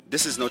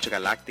This is Noche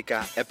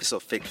Galactica,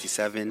 episode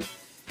 57,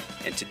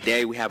 and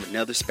today we have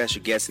another special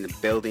guest in the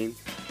building.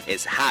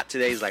 It's hot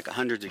today, it's like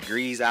 100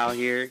 degrees out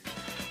here,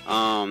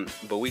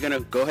 but we're going to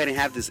go ahead and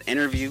have this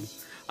interview.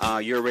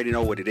 You already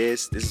know what it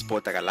is. This is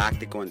Porta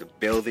Galactico in the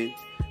building,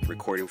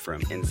 recording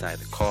from inside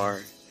the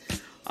car,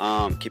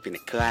 keeping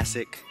it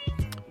classic.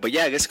 But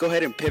yeah, let's go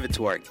ahead and pivot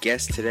to our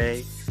guest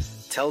today.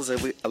 Tell us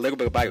a little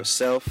bit about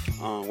yourself,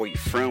 where you're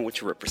from,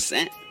 what you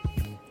represent.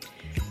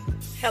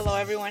 Hello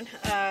everyone,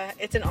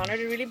 it's an honor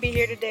to really be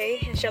here today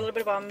and share a little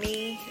bit about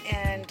me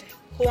and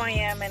who I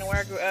am and where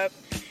I grew up.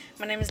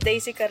 My name is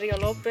Daisy Carrillo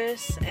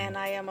Lopez and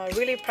I am a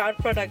really proud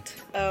product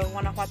of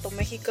Guanajuato,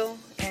 Mexico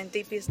and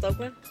DP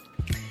Stokely.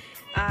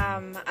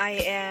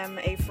 I am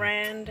a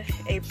friend,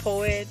 a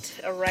poet,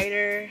 a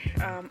writer,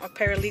 a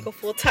paralegal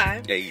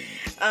full-time. Hey.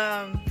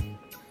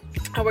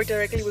 I work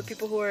directly with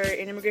people who are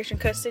in immigration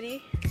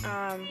custody,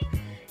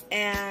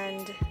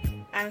 and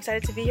I'm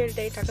excited to be here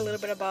today, talk a little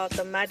bit about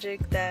the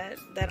magic that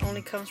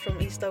only comes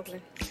from East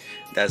Oakland.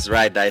 That's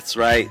right.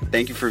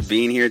 Thank you for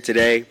being here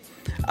today.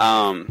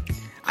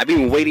 I've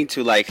been waiting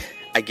to,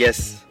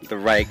 the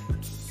right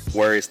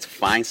words to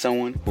find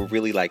someone who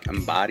really,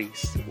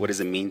 embodies what does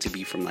it mean to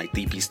be from,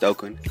 DP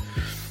Stokely.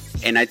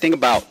 And I think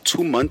about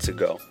 2 months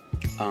ago,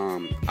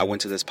 I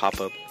went to this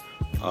pop-up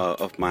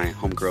of my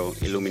homegirl,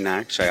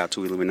 Illuminar. Shout out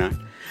to Illuminar.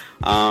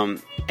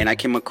 And I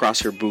came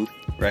across your booth,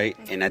 right?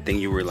 And I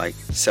think you were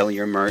selling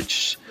your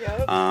merch. Yep.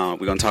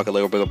 We're gonna talk a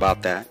little bit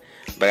about that.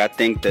 But I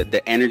think that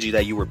the energy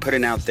that you were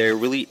putting out there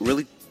really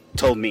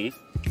told me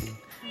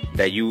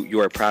that you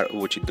are proud of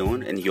what you're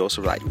doing, and you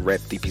also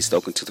rep DP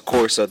Stokely to the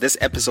core. So this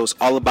episode's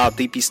all about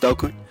DP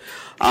Stokely.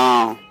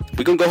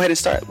 We're gonna go ahead and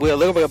start with a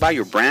little bit about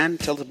your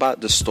brand. Tell us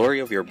about the story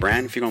of your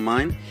brand, if you don't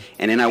mind.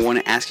 And then I want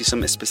to ask you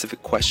some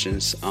specific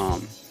questions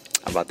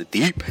about the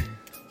deep.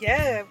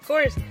 Yeah, of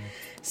course.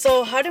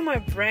 So how did my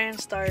brand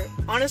start?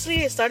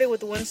 Honestly, it started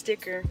with one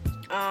sticker.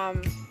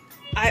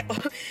 I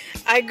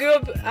grew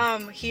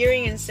up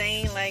hearing and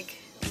saying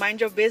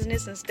mind your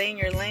business and stay in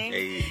your lane.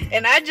 Hey.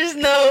 And I just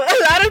know a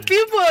lot of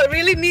people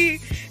really need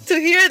to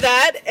hear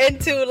that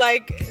and to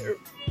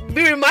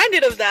be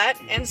reminded of that.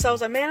 And so I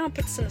was like, man, I'm gonna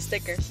put this in a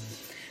sticker.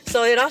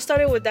 So it all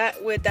started with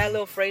that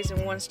little phrase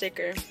in one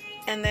sticker.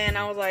 And then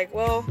I was like,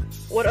 well,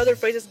 what other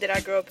phrases did I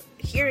grow up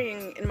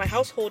hearing in my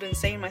household and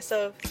saying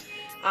myself?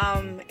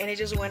 And it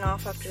just went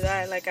off after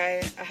that.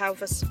 I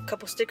have a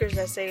couple stickers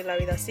that say La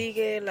vida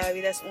sigue, La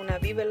vida es una,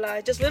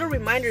 vívela. Just little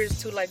reminders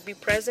to be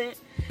present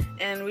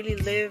and really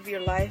live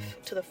your life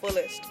to the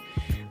fullest.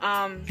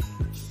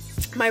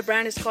 My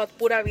brand is called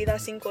Pura Vida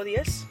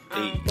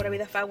 510, Pura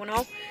Vida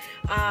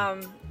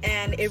 510.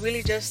 And it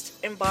really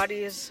just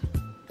embodies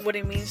what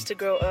it means to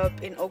grow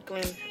up in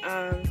Oakland.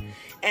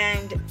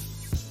 And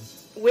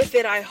with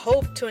it, I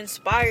hope to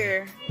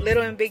inspire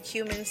little and big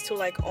humans to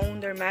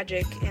own their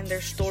magic and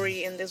their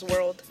story in this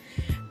world.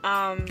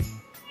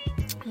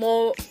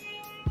 More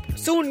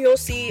soon you'll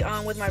see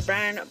with my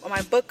brand,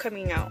 my book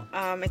coming out.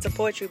 It's a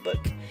poetry book,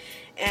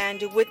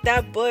 and with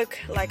that book,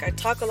 I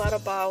talk a lot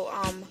about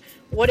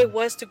what it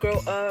was to grow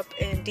up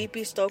in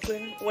DP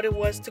Stokely, what it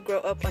was to grow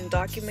up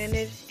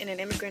undocumented in an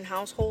immigrant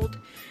household,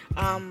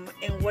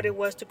 and what it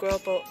was to grow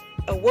up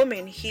a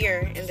woman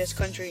here in this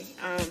country.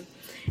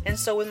 And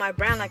so with my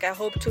brand, I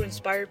hope to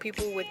inspire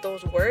people with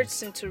those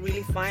words and to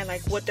really find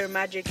what their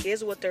magic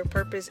is, what their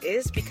purpose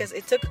is, because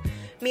it took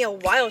me a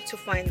while to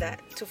find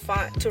that,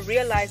 to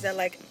realize that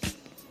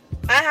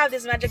I have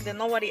this magic that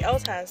nobody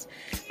else has.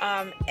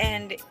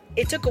 And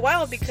it took a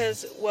while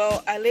because,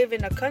 I live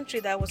in a country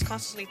that was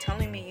constantly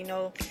telling me,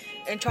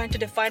 and trying to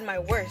define my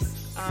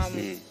worth,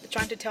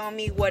 trying to tell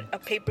me what a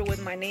paper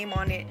with my name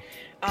on it,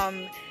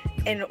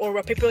 or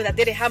a paper that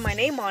didn't have my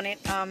name on it,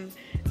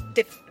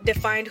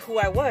 defined who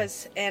I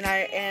was. And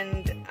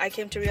I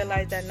came to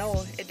realize that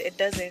no, it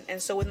doesn't.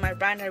 And so with my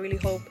brand, I really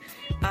hope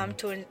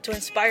to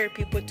inspire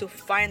people to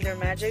find their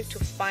magic, to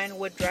find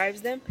what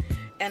drives them,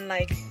 and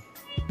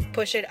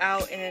push it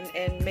out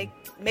and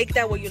make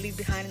that what you leave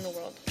behind in the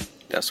world.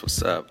 That's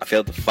what's up. I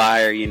feel the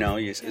fire,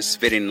 you're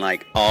spitting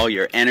all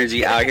your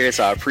energy out here,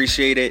 so I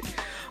appreciate it.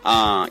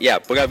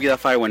 Pura Vida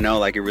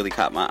 510, it really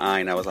caught my eye,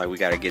 and I was like, we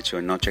gotta get you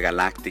a Noche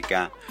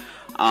Galactica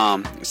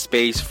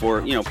space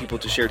for people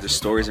to share their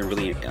stories and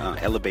really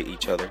elevate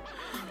each other.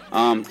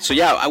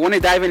 I want to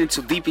dive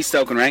into DP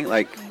Stokely,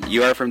 right?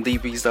 You are from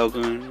DP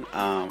Stokely.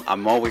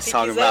 I'm always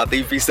talking about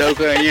DP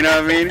Stokely, you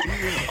know what I mean?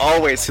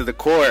 Always to the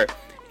core.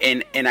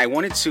 And I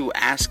wanted to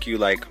ask you,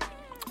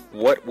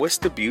 what's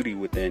the beauty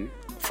within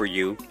for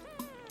you?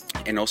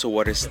 And also,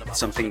 what is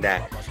something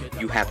that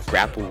you have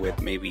grappled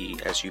with maybe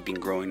as you've been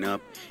growing up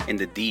in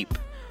the deep,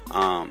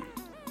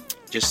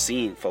 just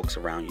seeing folks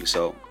around you?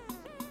 So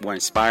what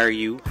inspire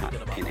you,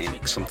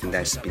 and something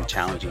that's been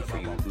challenging for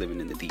you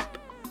living in the deep?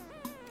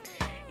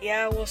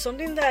 Yeah, well,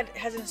 something that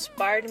has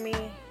inspired me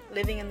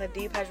living in the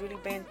deep has really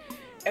been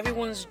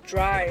everyone's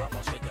drive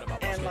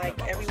and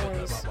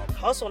everyone's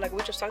hustle,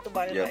 we just talked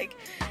about it.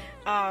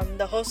 Yep.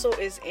 The hustle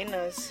is in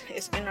us,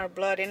 it's in our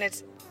blood, and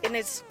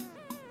it's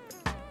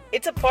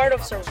a part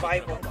of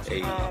survival.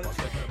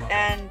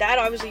 And that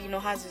obviously,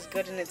 has its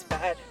good and its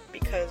bad,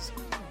 because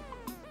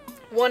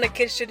one, a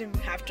kid shouldn't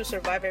have to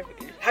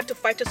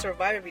fight to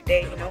survive every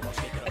day.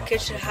 A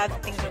kid should have the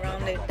things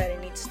around it that it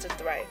needs to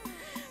thrive.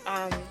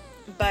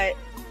 But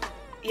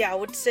yeah, I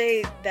would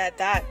say that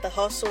the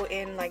hustle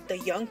in like the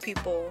young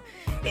people,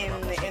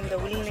 in the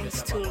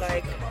willingness to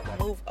like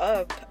move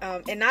up,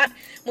 and not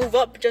move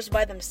up just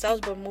by themselves,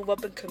 but move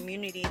up in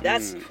community.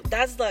 That's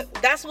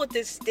what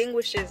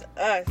distinguishes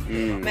us.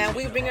 Man,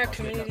 we bring our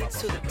communities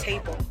to the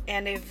table,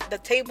 and if the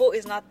table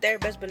is not there,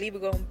 best believe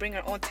we're gonna bring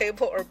our own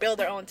table or build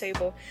our own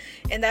table.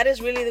 And that is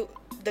really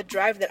the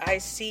drive that I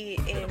see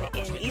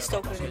in East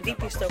Oakland, in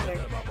Deep East Oakland,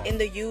 in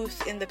the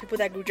youth, in the people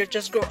that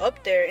just grow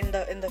up there, in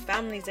the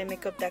families that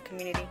make up that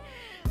community.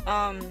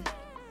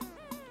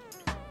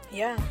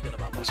 Yeah.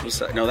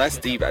 No, that's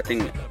deep. I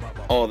think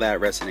all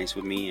that resonates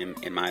with me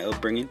in my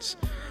upbringings.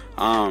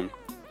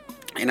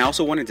 And I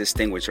also want to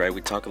distinguish, right? We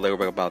talk a little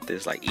bit about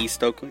this, like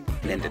East Oakland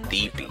and then the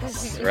Deep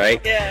East,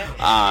 right?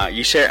 Yeah.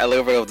 You share a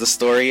little bit of the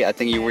story. I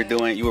think you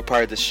were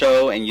part of the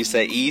show, and you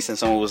said East, and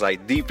someone was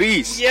like Deep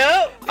East.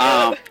 Yep.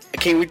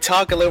 Can we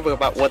talk a little bit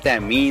about what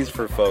that means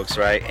for folks,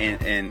 right?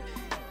 And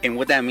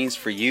what that means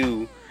for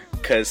you,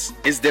 because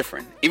it's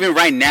different. Even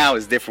right now,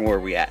 it's different where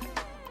we at.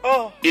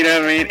 Oh. You know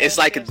what I mean? Yes, it's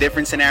like a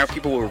different scenario.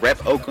 People will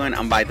rep Oakland.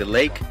 I'm by the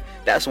lake.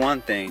 That's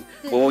one thing.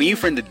 But when you're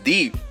from the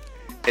Deep,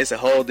 it's a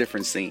whole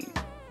different scene.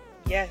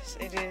 Yes,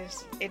 it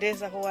is. It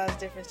is a whole ass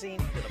different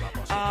scene.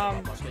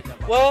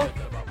 Well,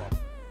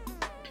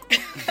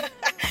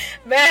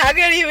 man, how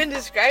can I even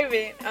describe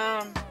it?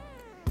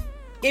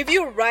 If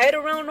you ride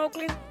around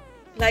Oakland,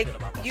 like,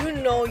 you're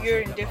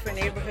in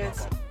different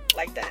neighborhoods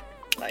like that,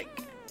 like,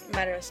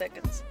 matter of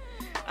seconds.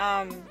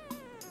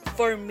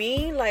 For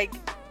me, like,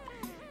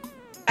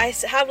 I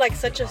have like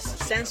such a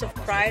sense of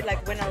pride,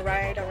 like when I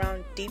ride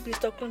around Deep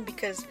East Oakland,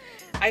 because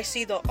I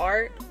see the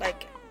art,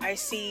 like I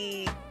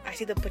see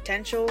the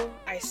potential,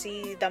 I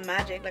see the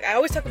magic. Like I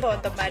always talk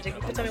about the magic.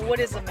 People tell me, what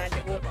is the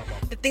magic? Well,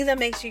 the things that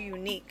makes you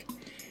unique.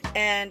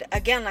 And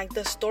again, like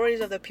the stories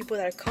of the people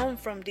that come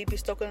from Deep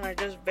East Oakland are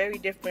just very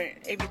different.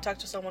 If you talk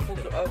to someone who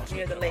grew up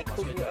near the lake,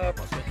 who grew up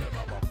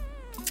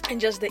in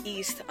just the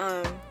East,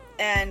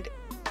 and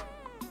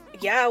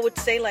yeah, I would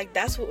say like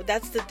that's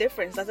the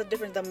difference. That's the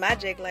difference. The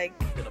magic, like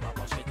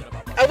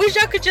I wish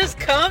I could just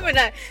come and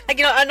I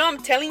know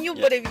I'm telling you,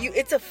 but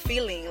it's a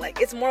feeling. Like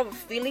it's more of a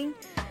feeling,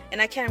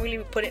 and I can't really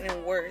put it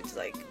in words.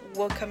 Like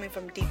what coming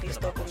from Deep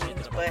East Oakland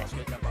means, but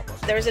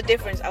there is a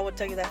difference. I would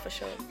tell you that for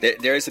sure.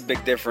 There is a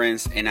big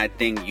difference, and I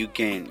think you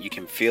can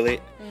feel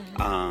it.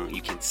 Mm-hmm.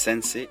 You can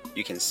sense it.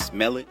 You can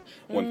smell it.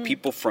 When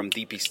people from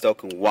Deep East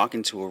Oakland walk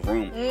into a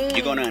room,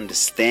 you're gonna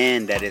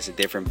understand that it's a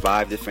different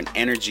vibe, different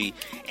energy,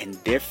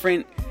 and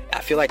different. I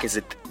feel like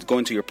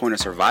going to your point of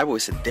survival.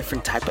 It's a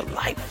different type of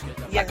life.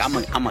 Yes.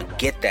 Like I'm gonna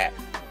get that.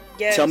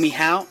 Yes. Tell me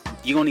how.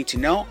 You gonna need to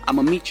know. I'm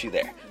gonna meet you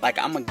there. Like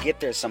I'm gonna get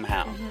there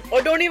somehow. Mm-hmm.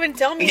 Or don't even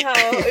tell me how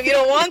if you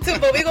don't want to,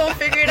 but we gonna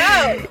figure it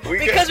out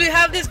because we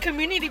have this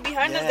community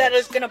behind us that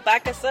is gonna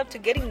back us up to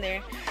getting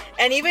there.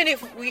 And even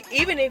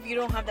if you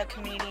don't have that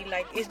community,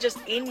 like it's just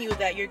in you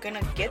that you're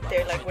gonna get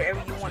there, like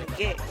wherever you want to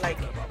get. Like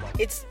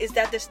it's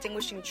that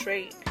distinguishing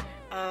trait.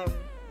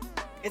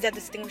 Is that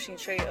distinguishing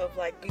trait of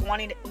like you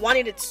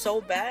wanting it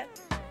so bad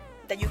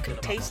that you can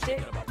taste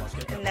it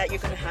and that you're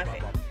gonna have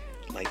it.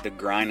 Like the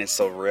grind is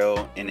so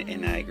real,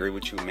 and I agree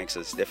with you. It makes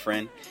us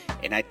different,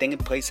 and I think it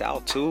plays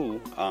out too.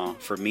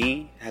 For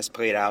me, it has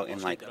played out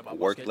in like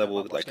work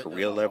level, like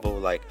career level,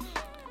 like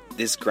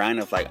this grind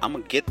of like I'm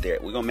gonna get there.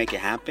 We're gonna make it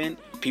happen.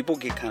 People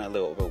get kind of a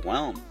little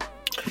overwhelmed.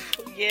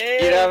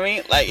 Yeah. You know what I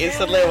mean? Like it's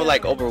a little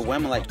like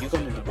overwhelming. Like you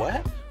gonna do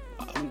what?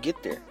 I'm gonna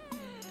get there.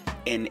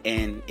 And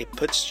it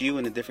puts you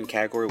in a different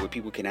category where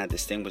people cannot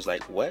distinguish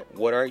like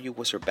what are you?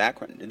 What's your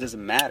background? It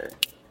doesn't matter.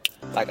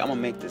 Like I'm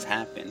gonna make this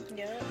happen.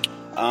 Yeah.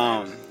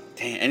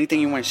 Anything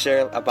you want to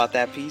share about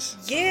that piece?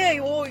 Yeah,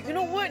 well, you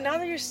know what? Now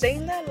that you're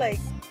saying that, like,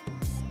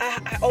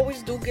 I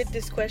always do get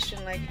this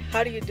question, like,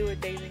 how do you do it,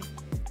 Daisy?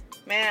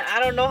 Man, I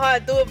don't know how I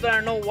do it, but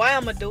I know why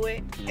I'm gonna do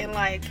it. And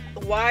like,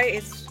 why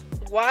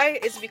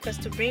is because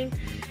to bring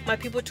my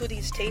people to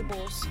these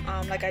tables,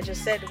 like I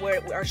just said,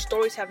 where our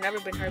stories have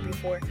never been heard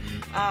before.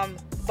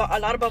 But a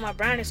lot about my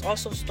brand is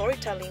also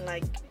storytelling,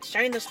 like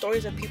sharing the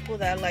stories of people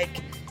that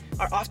like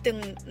are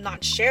often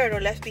not shared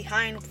or left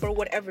behind for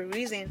whatever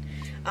reason.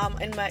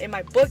 In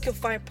my book, you'll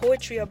find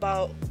poetry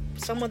about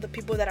some of the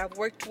people that I've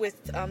worked with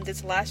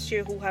this last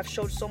year who have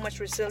showed so much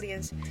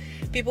resilience.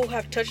 People who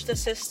have touched the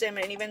system,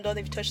 and even though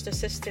they've touched the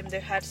system,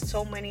 they've had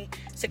so many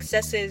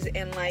successes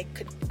and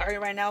like are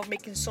right now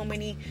making so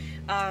many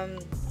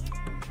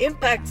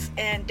impacts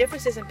and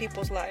differences in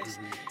people's lives.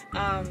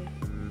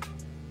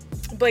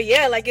 But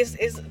yeah, like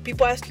it's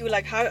people ask you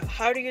like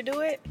how do you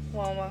do it?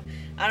 Well,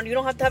 you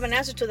don't have to have an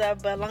answer to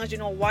that, but as long as you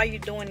know why you're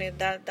doing it,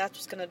 that's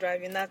what's gonna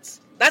drive you. And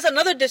that's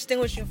another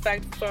distinguishing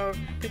fact for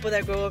people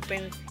that grow up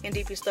in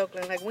Deep East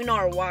Oakland. Like we know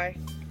our why.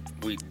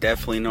 We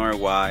definitely know our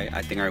why.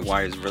 I think our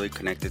why is really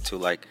connected to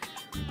like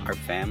our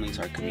families,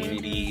 our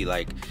community.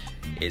 Like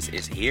is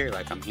here.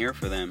 Like I'm here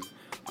for them.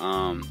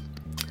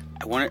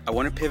 I want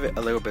to pivot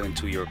a little bit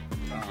into your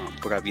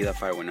Pura Vida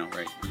 510,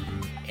 right?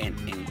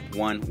 And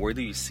one, where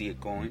do you see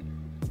it going?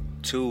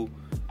 Two,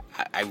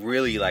 I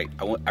really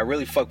I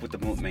really fuck with the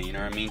movement, you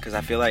know what I mean? Because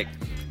I feel like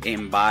it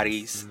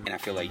embodies, and I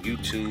feel like you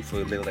too, for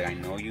the little that I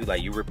know you,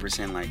 like you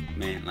represent like,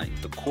 man, like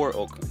the core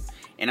Oakland.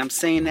 And I'm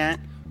saying that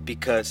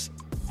because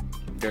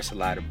there's a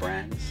lot of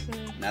brands.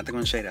 Not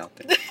going to shade out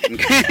there.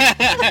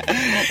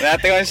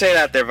 Not going to shade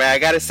out there, but I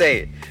gotta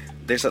say it.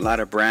 There's a lot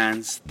of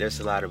brands. There's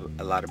a lot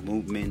of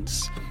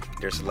movements.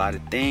 There's a lot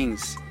of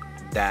things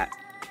that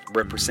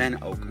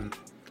represent Oakland,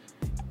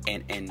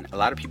 and a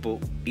lot of people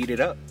eat it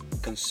up,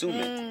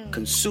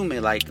 consume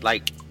it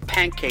like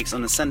pancakes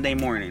on a Sunday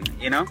morning,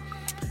 you know.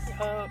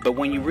 But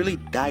when you really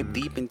dive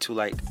deep into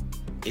like,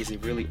 is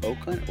it really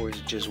Oakland or is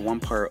it just one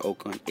part of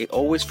Oakland? It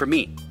always, for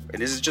me,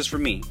 and this is just for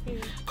me,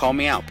 call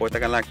me out, Puerto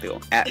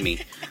Galactico, at me.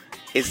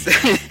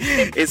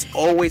 It's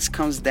always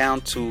comes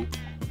down to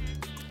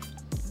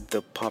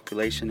the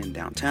population in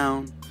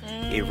downtown.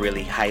 It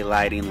really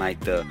highlighting like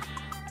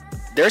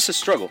there's a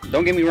struggle,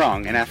 don't get me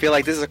wrong, and I feel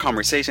like this is a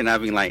conversation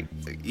I've been like,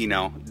 you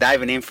know,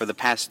 diving in for the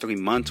past 3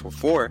 months or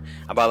 4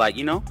 about like,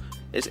 you know,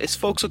 it's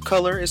folks of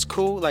color, it's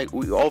cool, like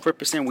we all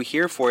represent, we're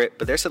here for it,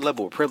 but there's a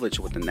level of privilege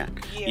within that.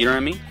 You know what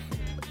I mean?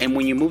 And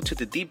when you move to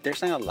the deep,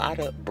 there's not a lot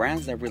of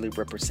brands that really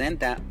represent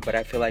that, but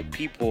I feel like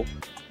people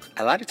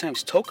a lot of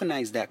times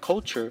tokenize that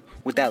culture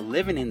without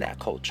living in that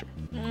culture.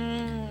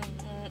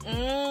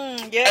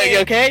 Yeah. Are you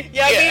okay?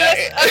 Yeah, I mean,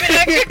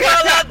 I could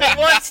call out the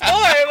one store,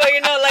 but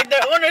you know, like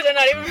their owners are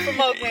not even from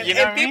Oakland, you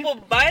know and people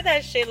buy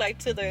that shit like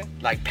to the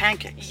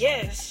pancakes.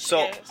 Yes.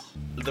 So yes.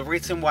 The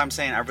reason why I'm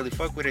saying I really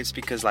fuck with it is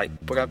because like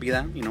Pura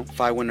Vida, you know,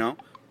 510,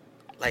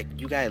 like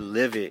you gotta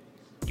live it,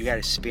 you gotta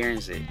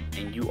experience it,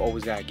 and you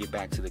always gotta get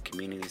back to the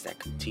communities that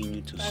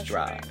continue to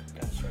strive. Right.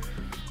 That's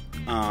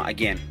right.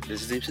 Again,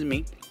 this is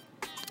me.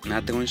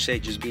 Not throwing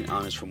shade, just being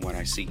honest from what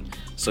I see.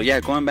 So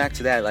yeah, going back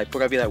to that, like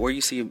Pura Vida, where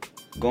you see it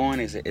going?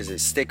 Is it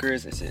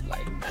stickers? Is it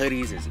like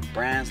hoodies? Is it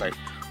brands? Like,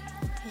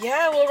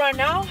 yeah, well, right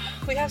now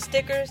we have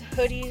stickers,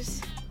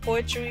 hoodies,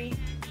 poetry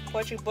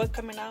book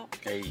coming out.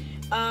 Hey.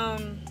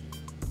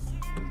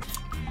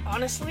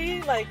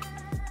 Honestly, like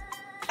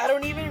I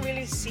don't even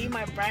really see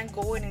my brand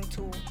going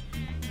into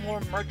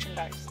more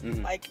merchandise.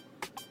 Like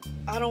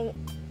I don't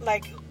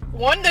like.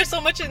 One, there's so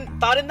much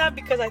thought in that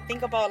because I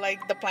think about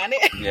like the planet,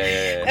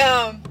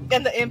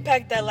 and the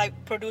impact that like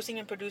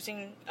producing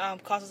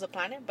causes the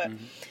planet. But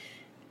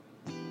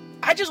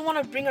I just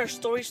want to bring our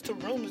stories to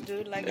rooms,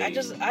 dude. Like I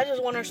just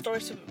want our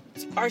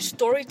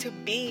story to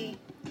be.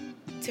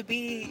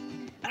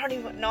 I don't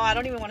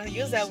even want to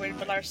use that word,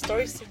 but our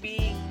stories to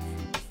be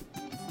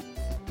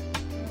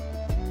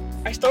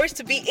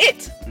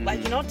it.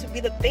 Like, you know, to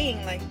be the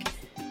thing. Like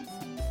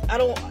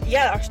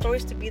our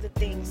stories to be the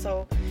thing.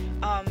 So.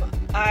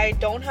 I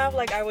don't have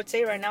like I would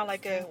say right now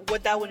like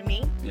what that would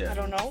mean. I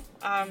don't know.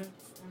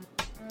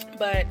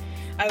 But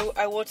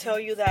I will tell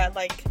you that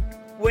like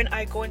when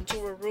I go into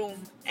a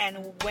room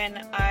and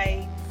when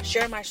I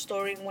share my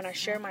story, when I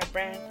share my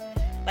brand,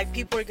 like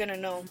people are gonna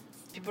know.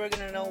 People are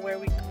gonna know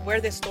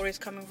where this story is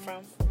coming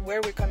from,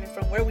 where we're coming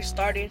from, where we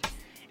started,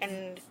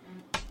 and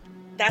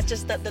that's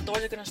just that the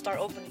doors are gonna start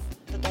opening.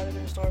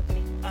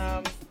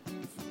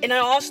 And it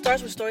all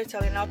starts with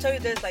storytelling. And I'll tell you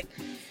this, like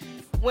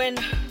when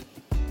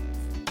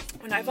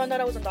I found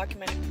out I was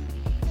undocumented,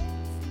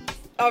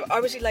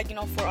 obviously, like, you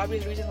know, for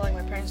obvious reasons, like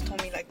my parents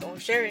told me, like, don't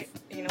share it.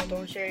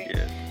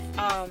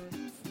 Yeah.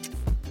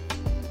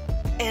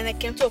 And it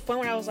came to a point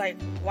where I was like,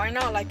 why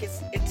not? Like,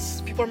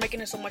 it's people are making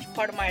it so much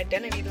part of my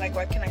identity. Like,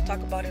 why can't I talk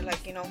about it?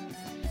 Like, you know,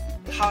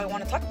 how I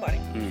want to talk about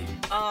it.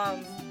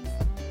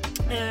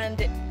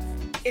 And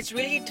it's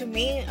really to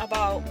me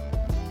about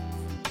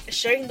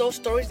sharing those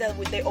stories that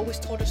they always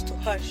told us to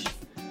hush.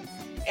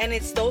 And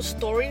it's those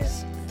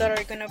stories that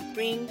are gonna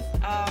bring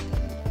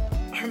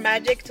our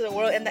magic to the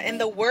world, and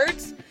the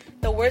words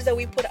that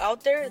we put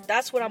out there,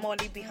 that's what I'm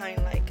only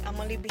behind. Like I'm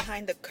only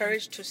behind the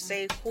courage to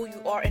say who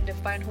you are and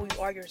define who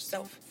you are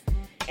yourself.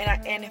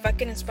 And if I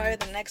can inspire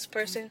the next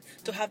person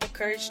to have the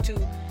courage to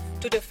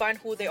define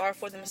who they are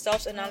for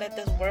themselves, and not let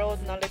this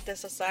world, not let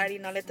this society,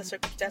 not let the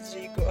circumstances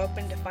that you grew up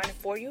in define it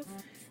for you,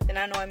 then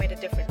I know I made a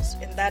difference.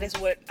 And that is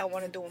what I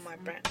want to do with my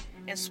brand: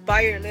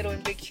 inspire little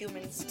and big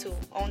humans to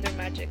own their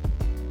magic.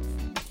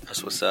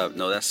 That's what's up.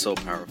 No, that's so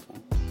powerful.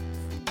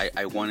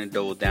 I want to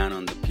double down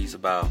on the piece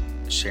about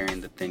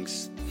sharing the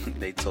things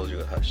they told you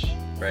to hush,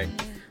 right?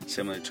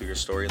 Similar to your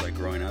story, like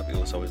growing up, it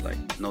was always like,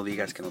 no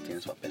digas que no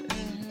tienes papeles,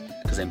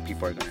 because then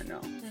people are gonna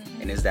know.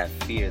 And it's that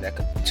fear that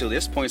could, till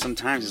this point,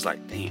 sometimes it's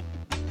like, damn.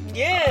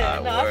 Yeah,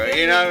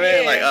 you know what I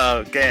mean? Like,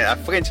 oh, okay, I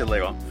French a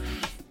little.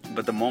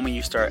 But the moment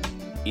you start,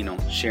 you know,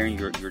 sharing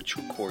your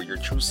true core, your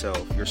true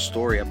self, your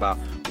story about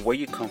where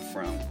you come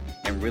from,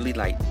 and really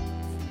like,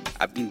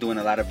 I've been doing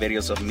a lot of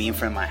videos of me in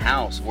front of my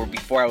house where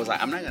before I was like,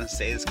 I'm not going to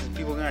say this because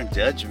people are going to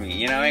judge me,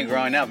 you know, I ain't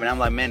growing up. And I'm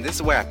like, man, this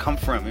is where I come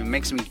from. It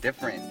makes me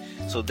different.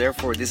 So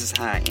therefore, this is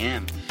how I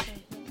am.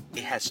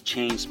 It has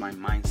changed my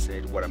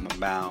mindset, what I'm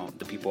about,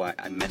 the people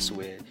I mess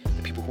with,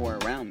 the people who are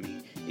around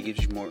me. It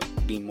gives you more,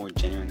 being more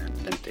genuine and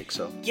authentic.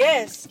 So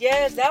yes,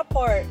 that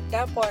part.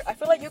 I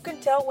feel like you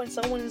can tell when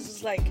someone is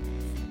just like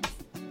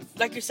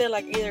you said,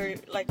 like either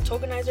like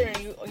tokenizer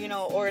and you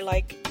know, or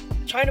like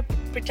trying to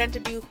pretend to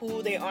be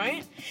who they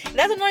aren't. And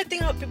that's another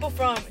thing of people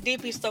from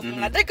DP stuff.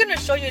 Like, they're gonna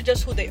show you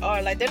just who they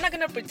are. Like, they're not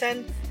gonna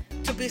pretend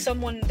to be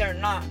someone they're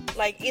not.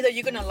 Like, either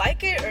you're gonna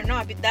like it or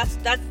not. But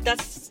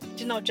that's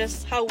you know,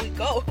 just how we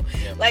go.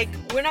 Yeah. Like,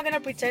 we're not gonna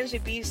pretend to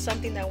be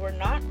something that we're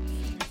not,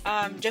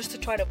 just to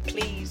try to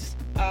please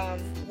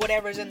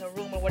whatever's in the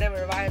room or whatever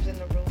vibes in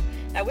the room.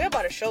 Like, we're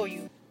about to show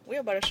you,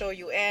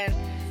 and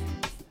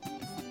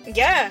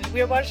yeah,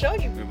 we're about to show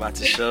you. We're about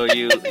to show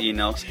you, you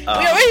know. We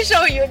already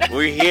show you.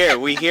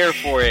 We're here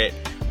for it.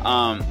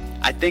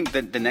 I think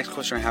that the next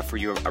question I have for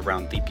you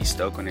around DP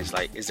Stockton is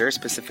like, is there a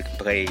specific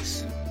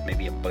place,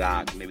 maybe a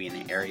block, maybe in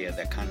an area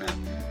that kind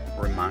of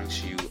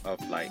reminds you of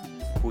like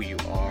who you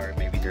are?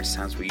 Maybe there's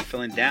times where you're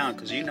feeling down,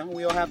 because you know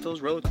we all have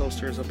those roller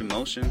coasters of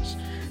emotions,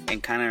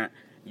 and kind of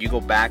you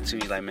go back to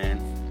me like, man,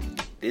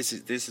 this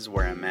is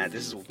where I'm at.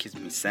 This is what keeps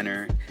me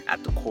centered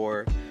at the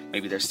core.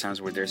 Maybe there's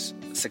times where there's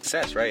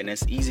success, right? And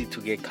it's easy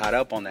to get caught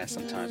up on that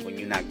sometimes when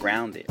you're not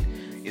grounded.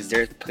 Is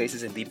there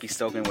places in DP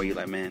Stockton where you're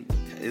like, man,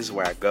 this is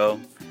where I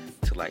go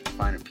to like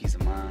find a peace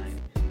of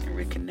mind and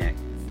reconnect?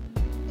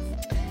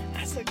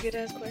 That's a good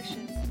ass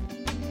question.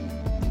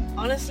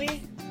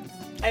 Honestly,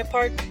 I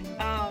park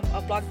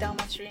a block down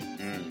my street.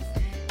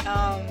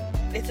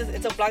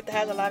 It's a block that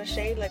has a lot of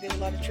shade, like there's a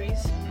lot of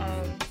trees.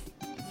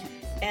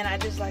 And I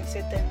just like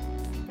sit there.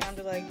 I'm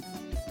just like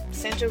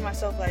center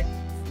myself, like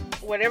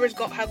whatever's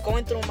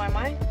going through my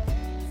mind,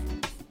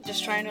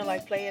 just trying to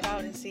like play it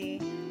out and see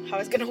how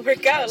it's gonna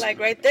work out. Like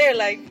right there,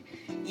 like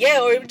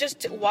yeah, or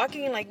just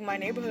walking in like my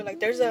neighborhood. Like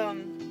there's a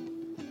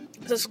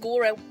school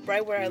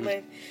right where I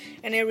live,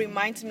 and it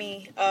reminds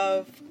me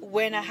of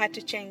when I had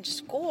to change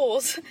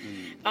schools,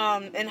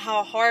 and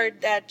how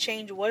hard that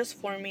change was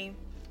for me,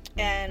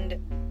 and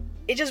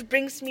it just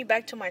brings me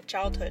back to my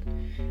childhood.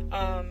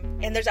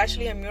 And there's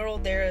actually a mural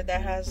there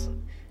that has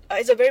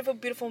it's a very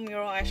beautiful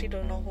mural. I actually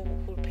don't know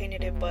who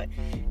painted it, but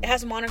it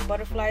has monarch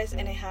butterflies,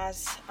 and it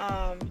has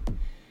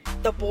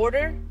the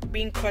border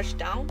being crushed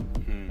down,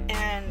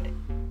 and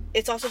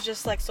it's also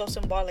just like so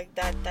symbolic,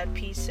 that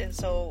piece. And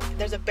so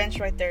there's a bench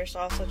right there, so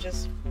I also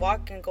just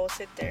walk and go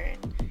sit there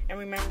and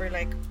remember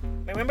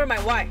my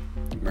why.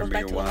 Remember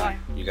your why.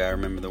 You gotta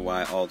remember the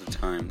why all the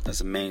time.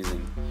 That's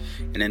amazing.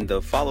 And then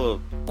the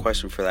follow-up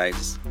question for that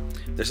is,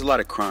 there's a lot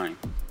of crime.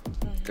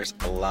 There's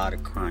a lot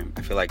of crime.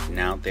 I feel like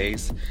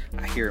nowadays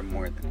I hear it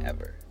more than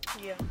ever.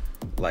 Yeah.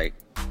 Like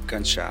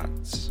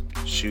gunshots,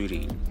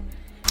 shooting.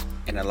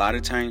 And a lot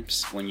of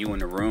times when you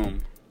in a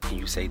room and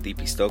you say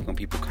DP Stockton,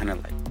 people kind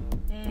of like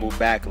move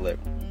back a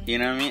little. You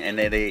know what I mean? And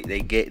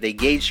they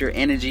gauge your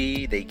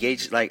energy. They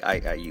gauge like,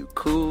 are you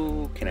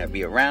cool? Can I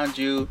be around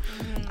you?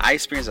 I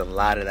experience a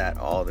lot of that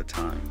all the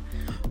time.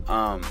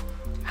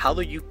 How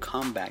do you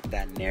combat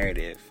that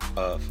narrative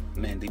of,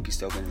 man, DP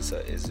Stockton is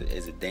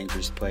a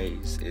dangerous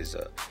place,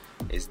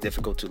 is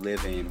difficult to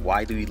live in?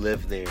 Why do we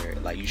live there?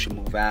 Like, you should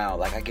move out.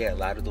 Like, I get a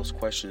lot of those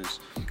questions.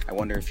 I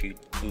wonder if you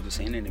do the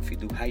same, and if you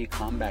do, how you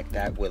combat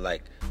that with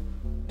like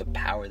the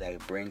power that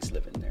it brings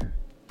living there.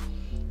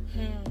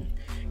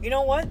 You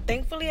know what?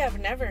 Thankfully, I've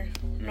never.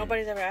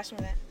 Nobody's ever asked me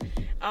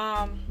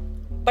that.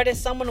 But if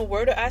someone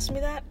were to ask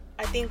me that,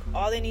 I think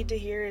all they need to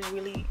hear is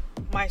really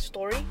my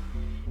story,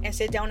 and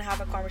sit down and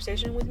have a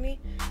conversation with me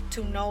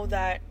to know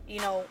that, you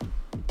know,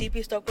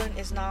 DP Stockton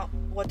is not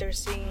what they're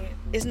seeing.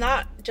 It's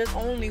not just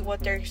only what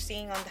they're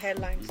seeing on the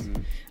headlines.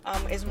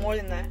 It's more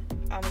than that.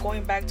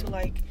 Going back to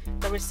like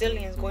the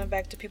resilience, going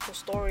back to people's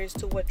stories,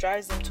 to what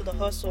drives them, to the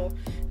hustle,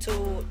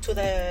 to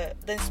the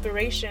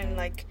inspiration.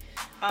 Like,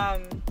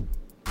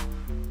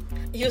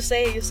 you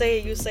say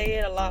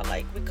it a lot.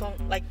 Like,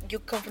 you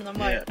come from the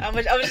mud. Yeah. I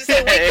was just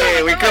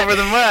saying, we come from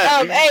the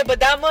mud. Hey, but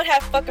that mud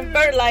has fucking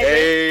fertilizer.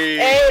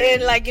 Hey,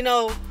 and like, you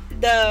know,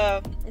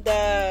 the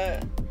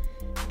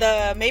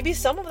maybe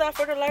some of that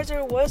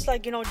fertilizer was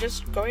like, you know,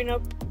 just growing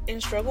up in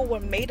struggle,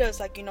 what made us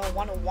like, you know,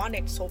 want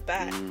it so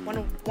bad,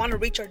 want to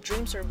reach our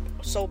dreams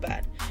so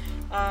bad.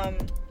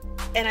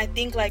 And I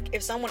think like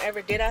if someone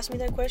ever did ask me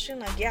that question,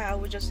 like, yeah, I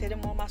would just hit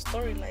them on my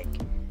story, like,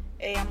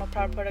 hey, I'm a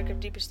proud product of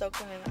DP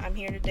Stockton, and I'm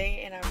here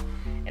today,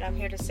 and I'm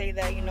here to say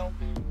that, you know,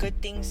 good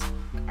things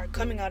are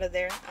coming out of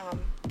there,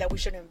 that we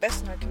should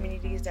invest in our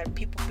communities, that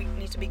people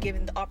need to be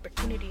given the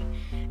opportunity,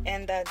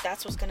 and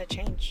that's what's gonna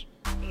change,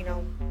 you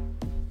know,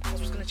 that's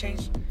what's gonna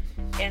change,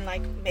 and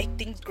like make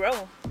things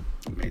grow.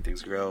 Make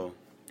things grow.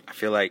 I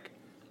feel like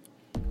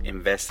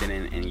investing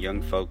in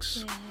young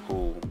folks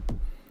who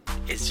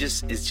it's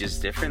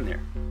just different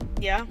there.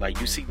 Yeah.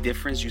 Like, you see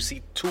difference, you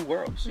see two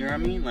worlds. You know what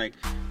I mean? Like,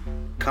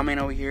 coming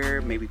over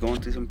here, maybe going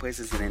through some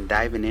places, and then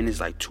diving in is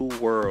like two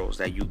worlds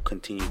that you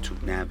continue to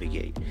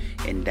navigate,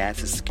 and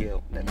that's a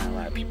skill that not a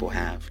lot of people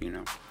have, you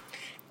know.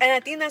 And I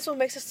think that's what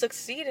makes us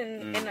succeed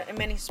in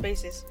many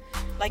spaces.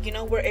 Like, you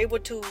know, we're able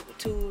to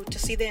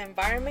see the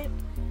environment,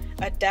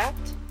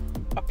 adapt,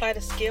 apply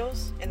the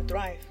skills, and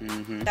thrive.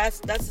 That's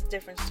the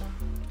difference too.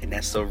 And And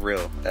that's so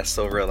real. That's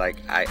so real. Like,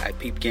 I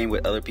peep game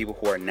with other people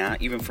who are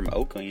not even from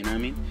Oakland, you know what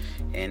I mean?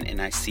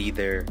 And I see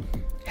their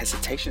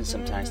hesitation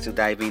sometimes to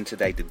dive into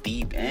like the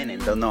deep end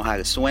and don't know how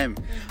to swim.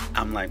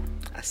 I'm like,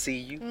 I see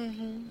you.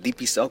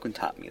 Deep East Oakland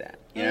taught me that.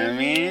 You know what I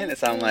mean? And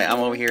so I'm like, I'm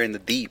over here in the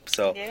deep.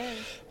 So,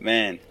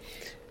 man,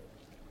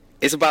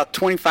 it's about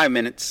 25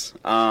 minutes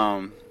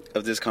of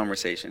this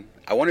conversation.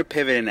 I want to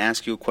pivot and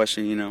ask you a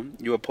question. You know,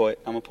 you're a poet.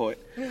 I'm a poet.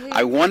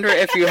 I wonder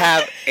if you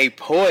have a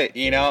poet,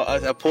 you know,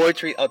 a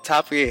poetry on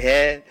top of your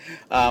head,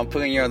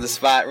 putting you on the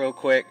spot real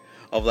quick,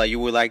 of like you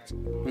would like,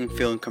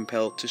 feeling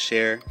compelled to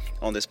share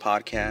on this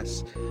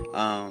podcast,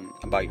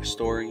 about your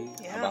story,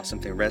 about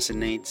something that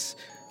resonates.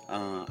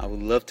 I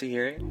would love to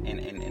hear it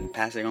and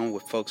pass it on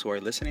with folks who are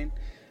listening.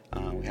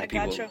 We have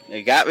people.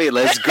 You got me.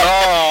 Let's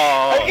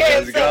go. Okay,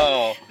 Let's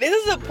go.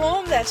 This is a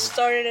poem that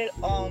started it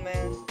all,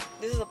 man.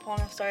 This is a poem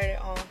that started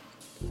it all.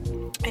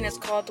 And it's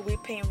called We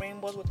Paint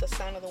Rainbows with the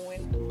Sound of the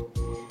Wind.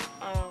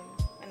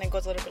 And it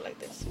goes a little bit like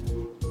this.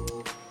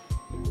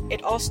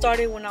 It all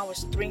started when I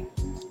was 3.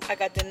 I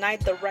got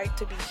denied the right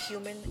to be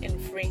human and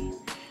free.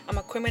 I'm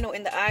a criminal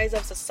in the eyes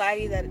of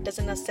society that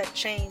doesn't accept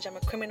change. I'm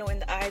a criminal in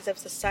the eyes of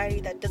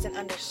society that doesn't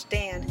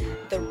understand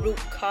the root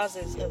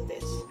causes of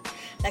this.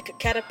 Like a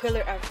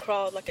caterpillar, I've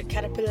crawled. Like a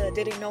caterpillar that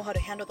didn't know how to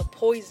handle the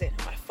poison.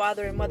 My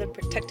father and mother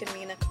protected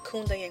me in a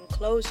cocoon. They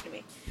enclosed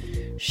me.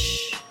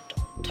 Shh,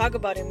 don't talk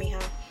about it,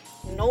 mija.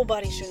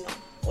 Nobody should know.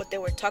 What they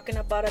were talking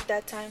about at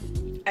that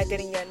time, I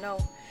didn't yet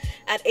know.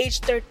 At age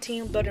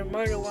 13, blood and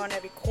murder were on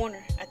every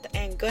corner. At the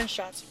end,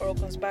 gunshots or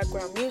Oakland's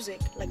background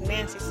music, like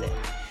Nancy said.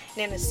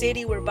 And in a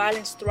city where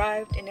violence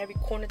thrived, in every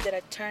corner that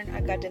I turned,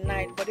 I got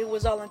denied. But it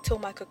was all until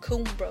my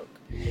cocoon broke.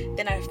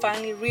 Then I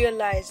finally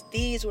realized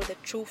these were the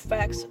true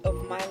facts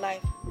of my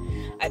life.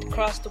 I'd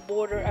crossed the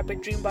border, I've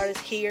been dreamed about us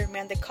here.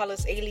 Man, they call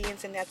us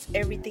aliens, and that's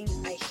everything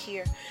I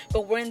hear.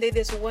 But weren't they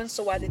this one,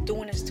 so why they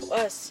doing this to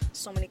us?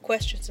 So many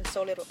questions and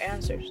so little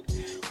answers.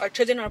 Our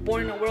children are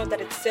born in a world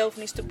that itself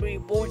needs to be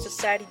reborn.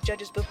 Society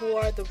judges, but who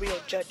are the real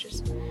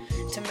judges?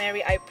 To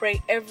Mary, I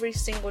pray every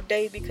single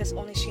day because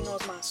only she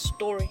knows my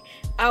story.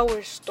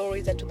 Our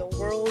stories that to the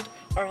world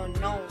are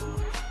unknown.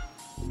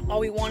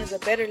 All we want is a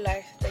better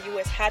life. The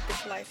U.S. had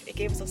this life. It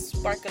gave us a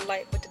spark of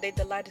light, but today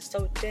the light is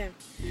so dim.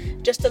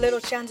 Just a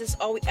little chance is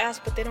all we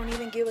ask, but they don't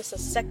even give us a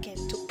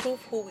second to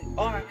prove who we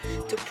are,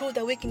 to prove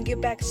that we can give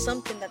back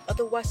something that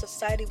otherwise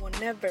society will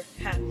never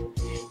have.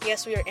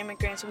 Yes, we are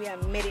immigrants. We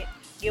admit it.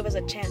 Give us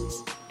a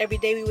chance. Every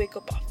day we wake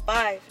up at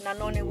 5, not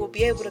knowing if we'll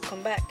be able to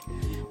come back.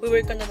 We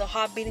work under the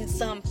hot beating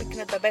sun,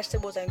 picking up the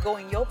vegetables that go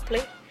in your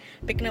plate,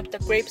 picking up the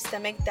grapes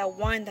that make that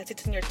wine that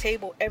sits on your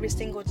table every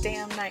single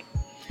damn night.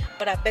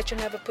 But I bet you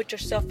never put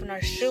yourself in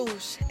our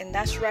shoes. And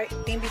that's right,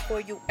 think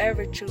before you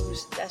ever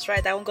choose. That's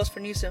right, that one goes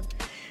for Newsom.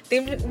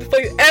 Think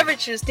before you ever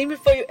choose. Think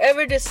before you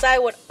ever decide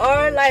what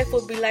our life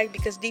will be like.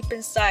 Because deep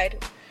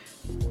inside,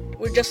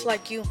 we're just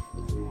like you.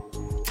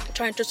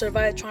 Trying to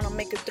survive, trying to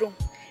make it through.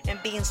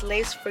 And being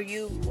slaves for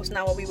you was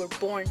not what we were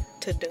born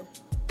to do.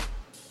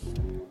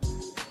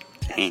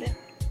 That's it.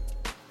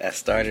 That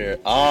started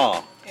it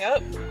all.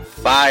 Yep.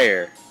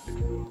 Fire.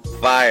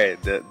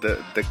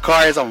 The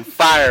car is on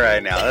fire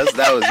right now.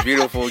 That was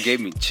beautiful. Gave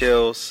me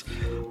chills.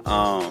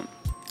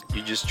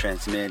 You just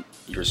transmit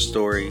your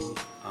story.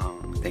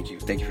 Thank you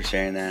for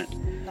sharing that.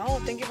 No,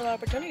 thank you for the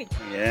opportunity.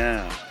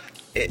 Yeah.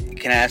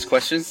 Can I ask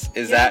questions?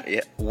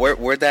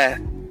 Where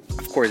that?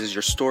 Of course, is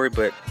your story,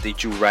 but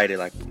did you write it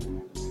like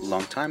a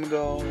long time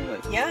ago?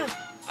 Like, yeah,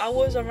 I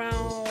was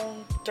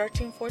around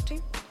 13,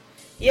 14.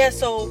 Yeah.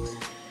 So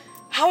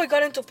how I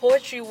got into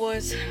poetry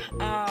was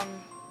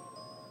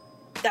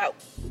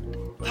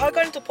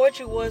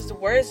the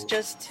words,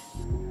 just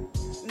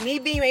me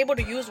being able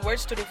to use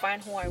words to define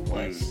who I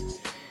was.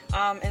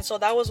 And so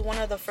that was one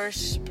of the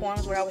first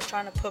poems where I was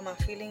trying to put my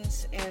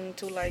feelings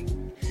into, like,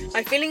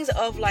 my feelings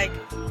of, like,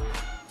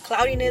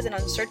 cloudiness and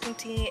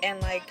uncertainty and,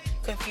 like,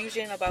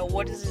 confusion about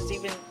what does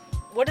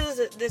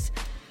this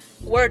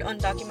word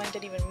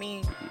undocumented even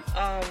mean.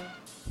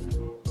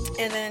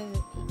 And then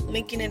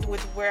linking it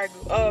with where I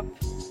grew up,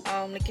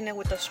 linking it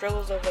with the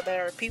struggles that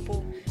our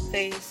people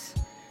face.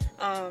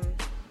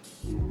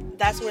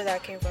 That's where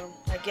that came from.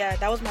 Like, yeah,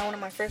 that was one of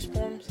my first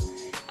poems.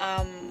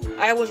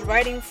 I was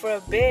writing for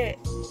a bit.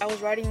 I was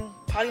writing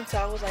probably until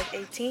I was like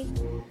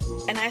 18,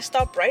 and I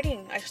stopped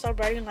writing.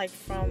 Like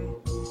from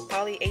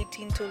probably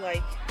 18 to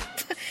like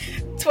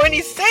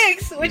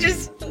 26, which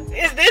is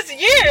this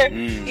year,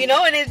 you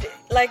know. And it,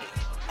 like,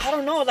 I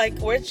don't know, like,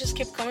 words just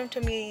keep coming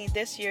to me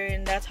this year,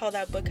 and that's how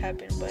that book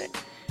happened. But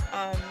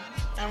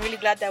I'm really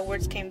glad that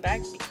words came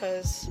back,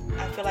 because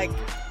I feel like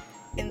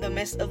in the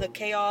midst of the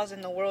chaos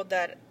in the world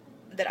that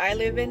I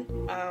live in,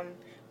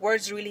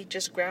 words really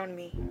just ground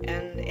me,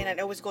 and it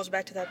always goes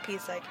back to that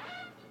piece, like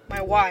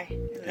my why.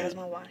 That's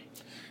my why.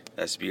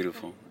 That's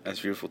beautiful.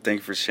 Thank you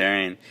for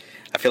sharing.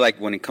 I feel like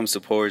when it comes to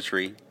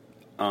poetry,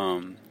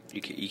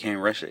 you can't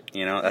rush it.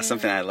 You know, that's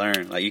something I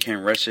learned. Like, you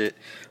can't rush it.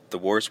 The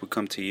words would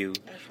come to you,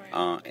 That's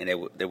right.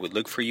 And they would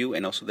look for you,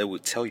 and also they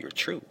would tell your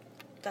truth.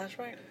 That's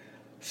right.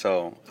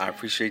 So I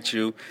appreciate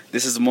you.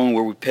 This is the moment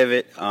where we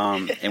pivot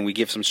and we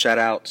give some shout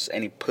outs.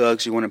 Any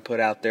plugs you want to put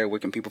out there? Where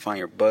can people find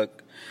your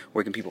book?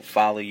 Where can people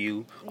follow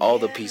you? All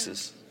the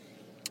pieces.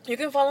 You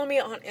can follow me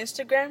on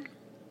Instagram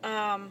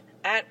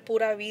at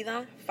Pura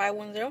Vida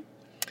 510.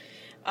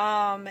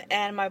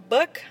 And my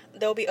book,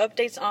 there'll be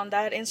updates on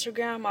that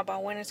Instagram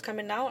about when it's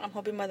coming out. I'm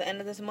hoping by the end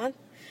of this month.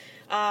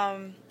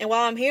 And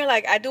while I'm here,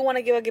 like, I do want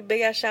to give a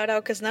big ass shout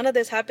out because none of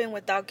this happened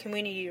without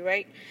community,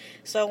 right?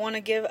 So I want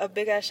to give a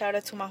big ass shout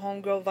out to my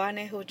homegirl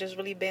Vane, who just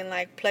really been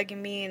like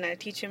plugging me and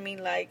teaching me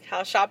like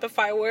how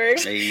Shopify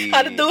works,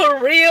 how to do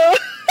a reel.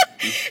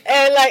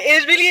 And like,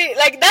 it's really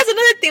like, that's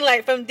another thing,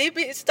 like, from Deep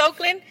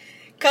Stokeland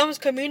comes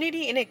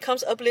community, and it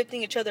comes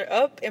uplifting each other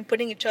up and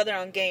putting each other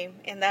on game.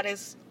 And that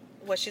is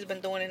what she's been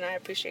doing, and I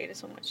appreciate it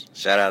so much.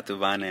 Shout out to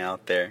Vane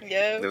out there.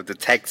 Yeah. With the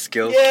tech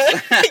skills. Yeah.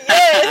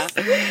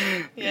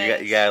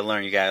 Yes. You gotta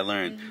learn.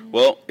 Mm-hmm.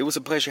 Well, it was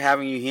a pleasure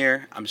having you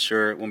here. I'm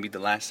sure it won't be the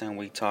last time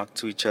we talk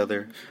to each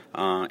other.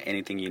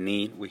 Anything you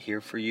need, we're here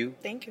for you.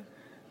 Thank you.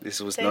 This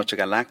was Noche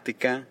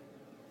Galactica,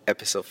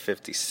 episode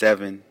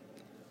 57,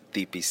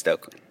 DP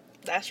Stokeland.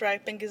 That's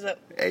right. Fingers up.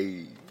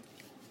 Hey.